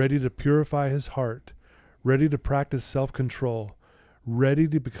 ready to purify his heart, ready to practice self-control, ready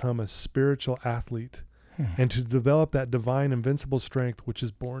to become a spiritual athlete, and to develop that divine invincible strength which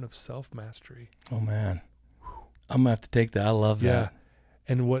is born of self-mastery. Oh, man. I'm going to have to take that. I love that. Yeah.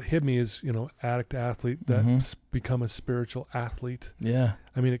 And what hit me is, addict athlete, that become a spiritual athlete. Yeah.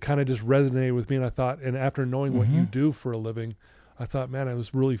 It kind of just resonated with me. And I thought, and after knowing what you do for a living, I thought, man, it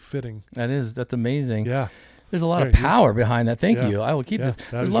was really fitting. That's amazing. Yeah. There's a lot of power behind that. Thank you. I will keep this.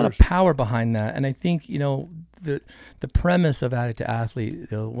 There's a lot of power behind that. And I think, the premise of addict to athlete,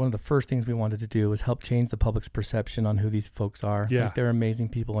 one of the first things we wanted to do was help change the public's perception on who these folks are. Yeah. Like, they're amazing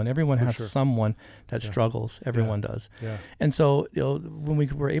people, and everyone has someone that struggles. Everyone does. Yeah. And so, when we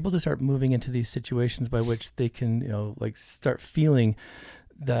were able to start moving into these situations by which they can, start feeling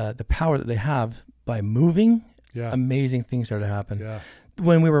the power that they have by moving amazing things started to happen. Yeah.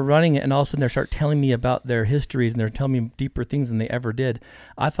 When we were running it, and all of a sudden they start telling me about their histories, and they're telling me deeper things than they ever did.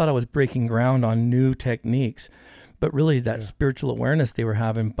 I thought I was breaking ground on new techniques, but really that spiritual awareness they were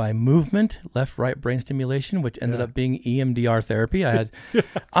having by movement, left-right brain stimulation, which ended up being EMDR therapy.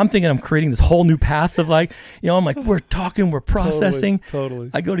 I'm thinking I'm creating this whole new path of like, I'm like, we're talking, we're processing. Totally.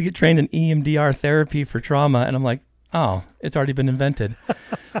 I go to get trained in EMDR therapy for trauma, and I'm like, oh, it's already been invented.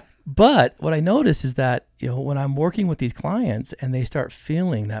 But what I notice is that, when I'm working with these clients and they start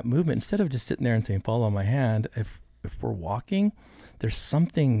feeling that movement, instead of just sitting there and saying, follow my hand, if we're walking, there's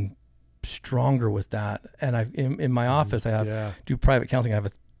something stronger with that. And in my office, I do private counseling. I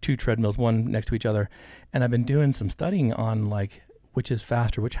have 2 treadmills, one next to each other. And I've been doing some studying on like, which is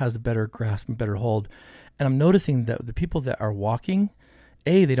faster, which has a better grasp and better hold. And I'm noticing that the people that are walking,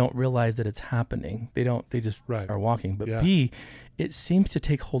 A, they don't realize that it's happening. They just are walking. But B, it seems to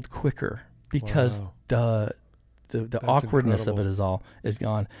take hold quicker because the awkwardness of it is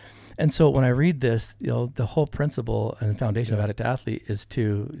gone. And so when I read this, the whole principle and foundation of Addict to Athlete is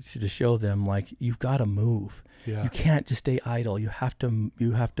to show them like, you've got to move. Yeah. You can't just stay idle. You have to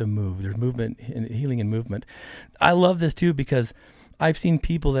move. There's movement and healing and movement. I love this too, because I've seen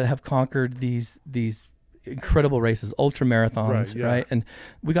people that have conquered these incredible races, ultra marathons, right? And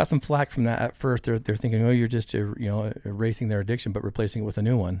we got some flack from that at first. They're thinking, you're just erasing their addiction, but replacing it with a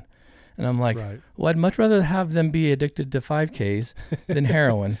new one. And I'm like, well, I'd much rather have them be addicted to 5Ks than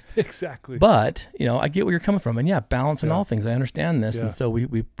heroin. Exactly. But, I get where you're coming from. And balance in all things. I understand this. And so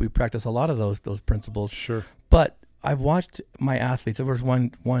we practice a lot of those principles. Sure. But I've watched my athletes. There was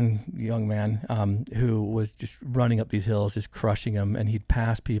one young man who was just running up these hills, just crushing them, and he'd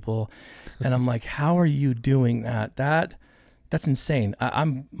pass people. And I'm like, how are you doing that? That's insane.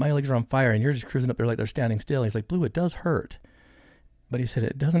 My legs are on fire, and you're just cruising up there like they're standing still. He's like, Blue, it does hurt. But he said,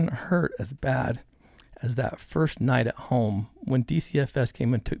 it doesn't hurt as bad as that first night at home when DCFS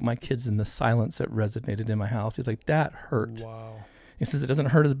came and took my kids in the silence that resonated in my house. He's like, that hurt. Wow. He says, it doesn't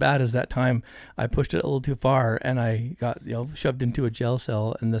hurt as bad as that time I pushed it a little too far and I got shoved into a jail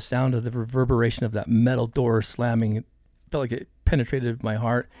cell, and the sound of the reverberation of that metal door slamming, it felt like it penetrated my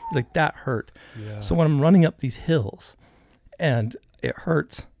heart. He's like, that hurt. Yeah. So when I'm running up these hills and it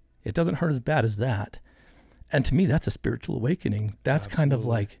hurts, it doesn't hurt as bad as that. And to me, that's a spiritual awakening. That's kind of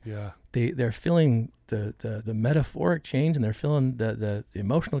like they're feeling the metaphoric change, and they're feeling the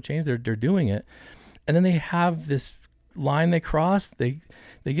emotional change. They're doing it. And then they have this line they cross. They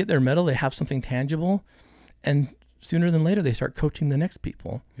get their medal. They have something tangible. And sooner than later, they start coaching the next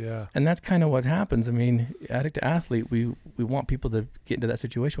people. Yeah. And that's kind of what happens. I mean, Addict to Athlete, we want people to get into that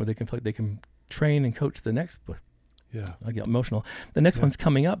situation where they can feel like they can train and coach the next. Yeah. I get emotional. The next one's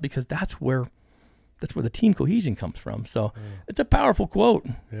coming up, because that's where the team cohesion comes from. So it's a powerful quote,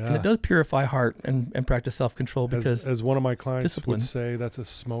 and it does purify heart and practice self-control, because as one of my clients discipline would say, that's a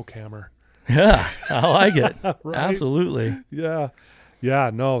smoke hammer. Yeah, I like it. Right? Absolutely. Yeah.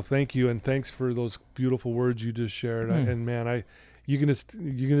 Yeah. No, thank you. And thanks for those beautiful words you just shared. And man, you can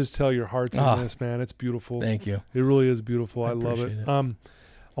just tell your heart's in this, man. It's beautiful. Thank you. It really is beautiful. I love it.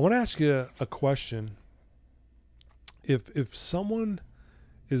 I want to ask you a question. If someone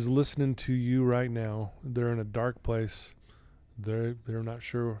is listening to you right now, they're in a dark place, they're not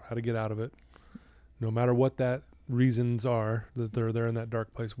sure how to get out of it, no matter what that reasons are that they're there in that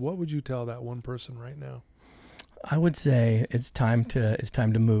dark place, what would you tell that one person right now? I would say it's time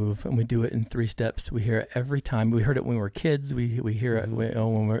to move, and we do it in 3 steps. We hear it every time. We heard it when we were kids. We hear it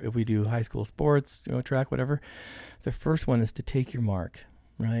if we do high school sports, track, whatever. The first one is to take your mark,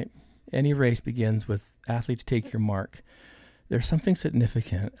 right? Any race begins with athletes take your mark. There's something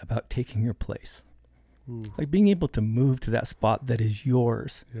significant about taking your place. Ooh. Like being able to move to that spot that is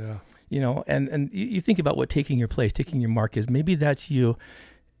yours. Yeah. And you think about what taking your place, taking your mark is. Maybe that's you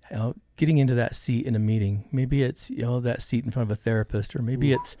getting into that seat in a meeting. Maybe it's, that seat in front of a therapist, or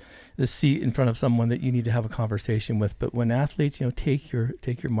maybe it's the seat in front of someone that you need to have a conversation with. But when athletes, take your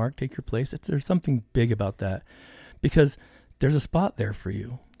mark, take your place, there's something big about that, because there's a spot there for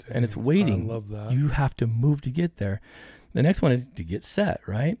you. Dang, and it's waiting. I love that. You have to move to get there. The next one is to get set,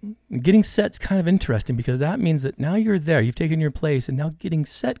 right? And getting set's kind of interesting, because that means that now you're there, you've taken your place, and now getting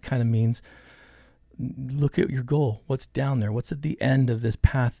set kind of means look at your goal. What's down there? What's at the end of this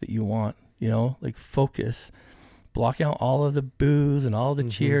path that you want? Like focus. Block out all of the boos and all the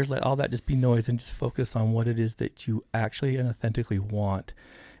cheers, let all that just be noise, and just focus on what it is that you actually and authentically want.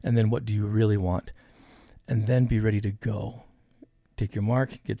 And then what do you really want? And then be ready to go. Take your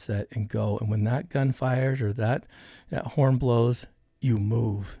mark, get set, and go. And when that gun fires or that horn blows, you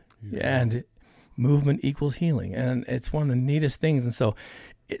move. And movement equals healing. And it's one of the neatest things. And so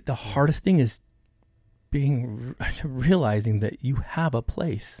the hardest thing is realizing that you have a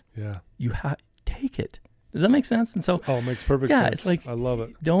place. Yeah. You take it. Does that make sense? And so, it makes perfect sense. It's like, I love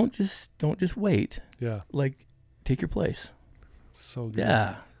it. Don't just wait. Yeah. Like, take your place. So good.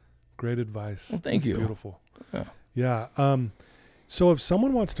 Yeah. Great advice. Well, thank you. Beautiful. Yeah. Yeah. So if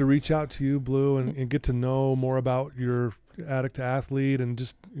someone wants to reach out to you, Blu, and get to know more about your Addict to Athlete, and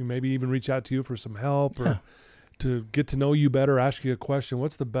just maybe even reach out to you for some help or to get to know you better, ask you a question,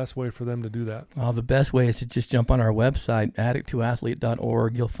 what's the best way for them to do that? The best way is to just jump on our website,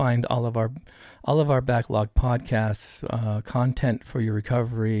 addicttoathlete.org. You'll find all of our backlog podcasts, content for your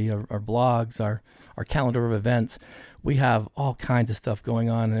recovery, our blogs, our calendar of events. We have all kinds of stuff going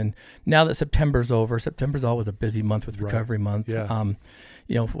on. And now that September's over, September's always a busy month with Recovery Month. Yeah.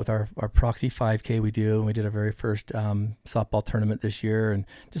 With our Proxy 5K we do, and we did our very first softball tournament this year, and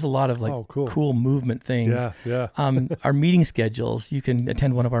just a lot of cool movement things. Yeah. Our meeting schedules, you can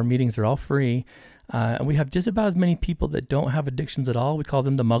attend one of our meetings. They're all free. And we have just about as many people that don't have addictions at all. We call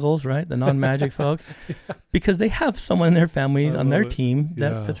them the muggles, right? The non-magic folk, because they have someone in their family on their team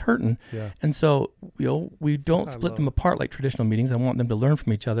that's hurting. Yeah. And so, we don't split them apart like traditional meetings. I want them to learn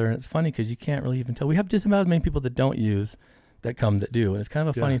from each other. And it's funny because you can't really even tell. We have just about as many people that don't use that do. And it's kind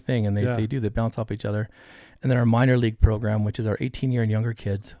of a funny thing. And they bounce off each other. And then our minor league program, which is our 18-year and younger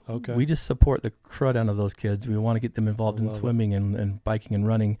kids. Okay. We just support the crud out of those kids. We want to get them involved in swimming and biking and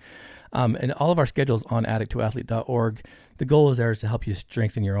running. And all of our schedules on addicttoathlete.org. The goal is there is to help you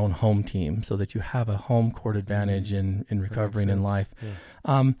strengthen your own home team so that you have a home court advantage in recovery and in life.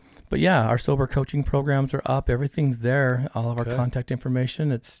 Yeah. Our sober coaching programs are up. Everything's there. All of our contact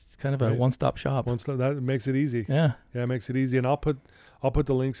information. It's kind of a one-stop shop. That makes it easy. Yeah. Yeah, it makes it easy. And I'll put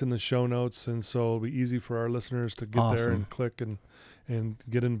the links in the show notes, and so it'll be easy for our listeners to get there and click and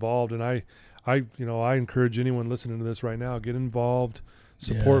get involved. And I encourage anyone listening to this right now, get involved,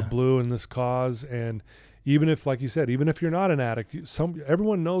 support Blu in this cause. And even if, like you said, even if you're not an addict,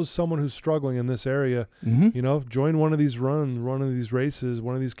 everyone knows someone who's struggling in this area. Mm-hmm. Join one of these one of these races,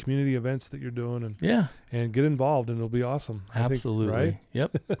 one of these community events that you're doing, and get involved, and it'll be awesome. Absolutely. I think,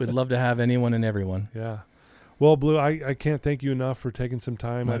 right? Yep. We'd love to have anyone and everyone. Yeah. Well, Blu, I can't thank you enough for taking some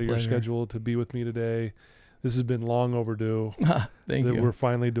time out of your pleasure. schedule to be with me today. This has been long overdue. Thank you. We're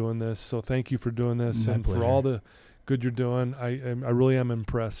finally doing this. So thank you for doing this and for all the good you're doing. I really am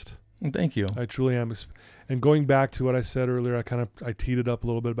impressed. Thank you. I truly am. And going back to what I said earlier, I teed it up a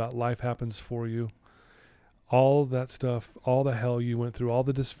little bit about life happens for you. All that stuff, all the hell you went through, all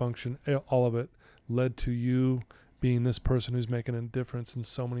the dysfunction, all of it led to you being this person who's making a difference in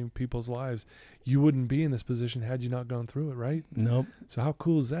so many people's lives. You wouldn't be in this position had you not gone through it, right? Nope. So how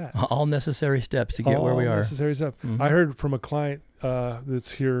cool is that? All necessary steps to get where we are. All necessary steps. Mm-hmm. I heard from a client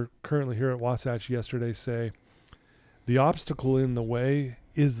that's currently here at Wasatch yesterday say, the obstacle in the way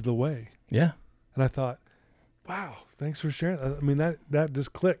is the way. Yeah. And I thought, wow, thanks for sharing. I mean, that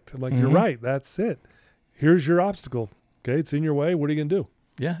just clicked. I'm like, you're right. That's it. Here's your obstacle. Okay, it's in your way. What are you going to do?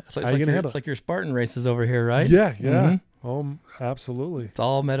 Yeah. It's like your Spartan races over here, right? Yeah. Mm-hmm. Oh, absolutely. It's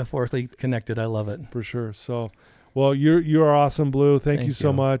all metaphorically connected. I love it. For sure. So, well, you are awesome, Blu. Thank you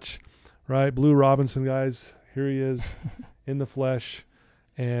so much. Right. Blu Robinson, guys. Here he is in the flesh.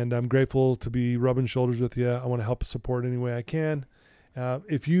 And I'm grateful to be rubbing shoulders with you. I want to help support any way I can.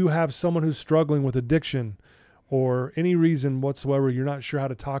 If you have someone who's struggling with addiction or any reason whatsoever, you're not sure how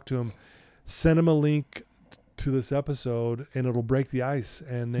to talk to them, send them a link to this episode and it'll break the ice.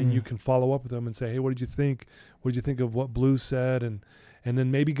 And then you can follow up with them and say, hey, what did you think? What did you think of what Blu said? And then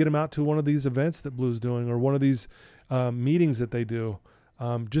maybe get them out to one of these events that Blu's doing or one of these meetings that they do,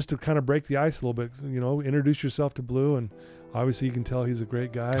 just to kind of break the ice a little bit. Introduce yourself to Blu, and obviously you can tell he's a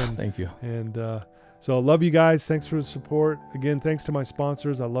great guy. And, thank you. And so I love you guys. Thanks for the support. Again, thanks to my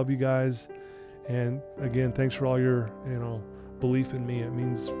sponsors. I love you guys. And again, thanks for all your, belief in me. It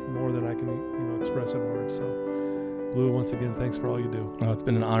means more than I can, express in words. So Blu, once again, thanks for all you do. Oh, it's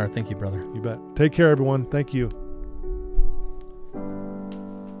been an honor. Thank you, brother. You bet. Take care, everyone. Thank you.